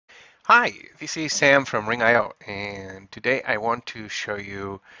Hi, this is Sam from Ring.io, and today I want to show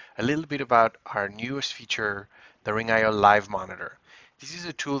you a little bit about our newest feature, the Ring.io Live Monitor. This is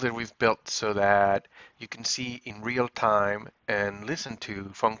a tool that we've built so that you can see in real time and listen to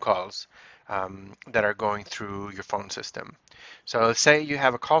phone calls that are going through your phone system. So say you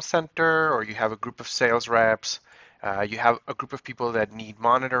have a call center or you have a group of sales reps, you have a group of people that need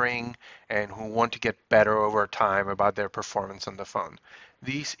monitoring and who want to get better over time about their performance on the phone.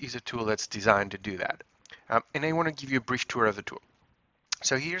 This is a tool that's designed to do that. And I want to give you a brief tour of the tool.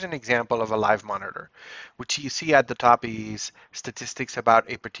 So here's an example of a live monitor. What you see at the top is statistics about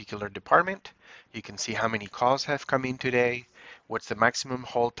a particular department. You can see how many calls have come in today, what's the maximum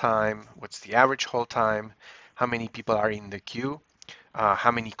hold time, what's the average hold time, how many people are in the queue, how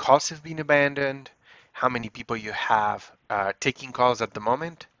many calls have been abandoned, how many people you have taking calls at the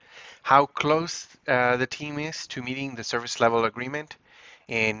moment, how close the team is to meeting the service level agreement,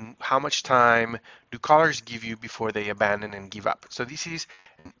 and how much time do callers give you before they abandon and give up. So this is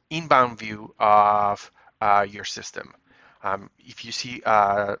an inbound view of your system. If you see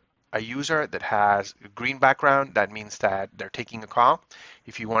a user that has a green background, that means that they're taking a call.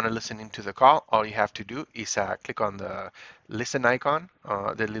 If you want to listen into the call, all you have to do is click on the listen icon,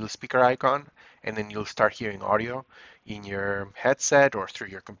 the little speaker icon, and then you'll start hearing audio in your headset or through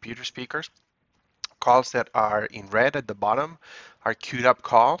your computer speakers. Calls that are in red at the bottom are queued up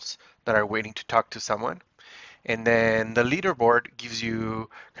calls that are waiting to talk to someone. And then the leaderboard gives you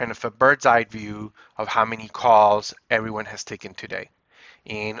kind of a bird's eye view of how many calls everyone has taken today.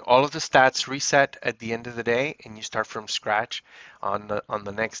 And all of the stats reset at the end of the day, and you start from scratch on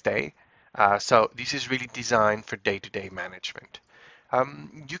the next day. So this is really designed for day-to-day management.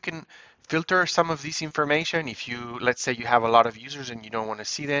 You can filter some of this information if you, let's say you have a lot of users and you don't want to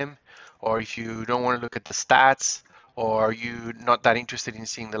see them, or if you don't want to look at the stats, or you're not that interested in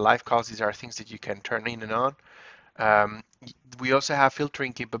seeing the live calls. These are things that you can turn in and on. Um, we also have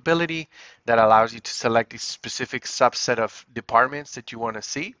filtering capability that allows you to select a specific subset of departments that you want to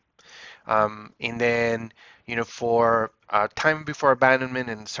see. And then, for time before abandonment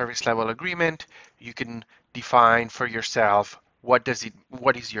and service level agreement, you can define for yourself what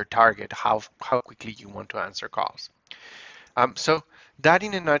is your target, how quickly you want to answer calls. So that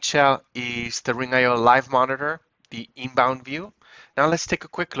in a nutshell is the Ring.io Live Monitor, the inbound view. Now let's take a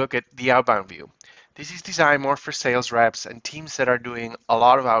quick look at the outbound view. This is designed more for sales reps and teams that are doing a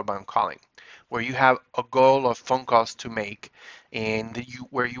lot of outbound calling, where you have a goal of phone calls to make and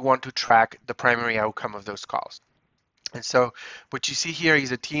where you want to track the primary outcome of those calls. And so what you see here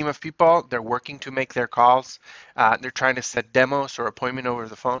is a team of people. They're working to make their calls. They're trying to set demos or appointment over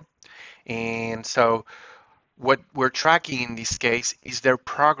the phone. And so what we're tracking in this case is their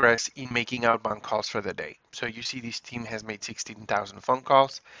progress in making outbound calls for the day. So you see this team has made 16,000 phone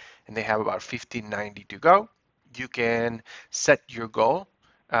calls and they have about 1590 to go. You can set your goal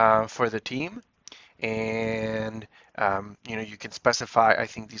for the team, and you can specify, I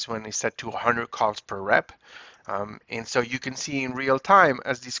think this one is set to 100 calls per rep. And so you can see in real time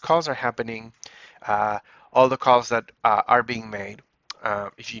as these calls are happening, uh, all the calls that are being made.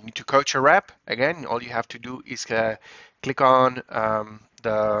 If you need to coach a rep, again, all you have to do is click on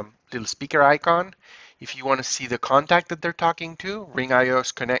the little speaker icon. If you want to see the contact that they're talking to, Ring.io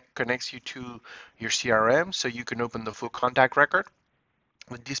connects you to your CRM, so you can open the full contact record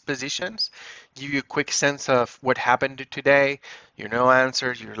with these positions, give you a quick sense of what happened today, your no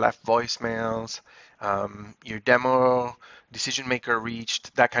answers, your left voicemails, your demo decision maker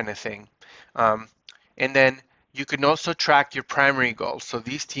reached, that kind of thing. And then you can also track your primary goals. So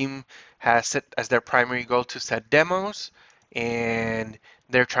this team has set as their primary goal to set demos, and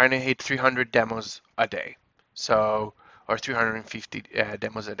they're trying to hit 300 demos a day. So, or 350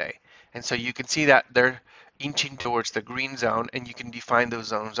 demos a day. And so you can see that they're inching towards the green zone, and you can define those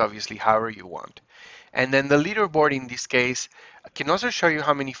zones obviously however you want. And then the leaderboard in this case can also show you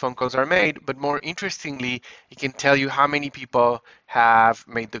how many phone calls are made, but more interestingly, it can tell you how many people have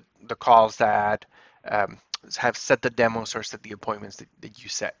made the calls that um, have set the demos or set the appointments that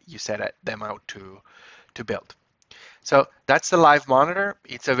you set them out to build. So that's the live monitor.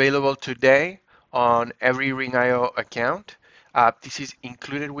 It's available today on every Ring.io account. This is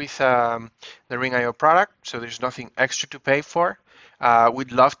included with the Ring.io product, so there's nothing extra to pay for.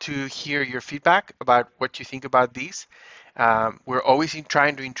 We'd love to hear your feedback about what you think about these. We're always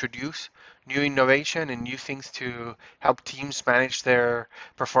trying to introduce new innovation and new things to help teams manage their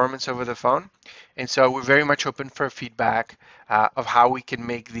performance over the phone. And so we're very much open for feedback of how we can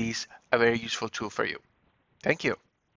make these a very useful tool for you. Thank you.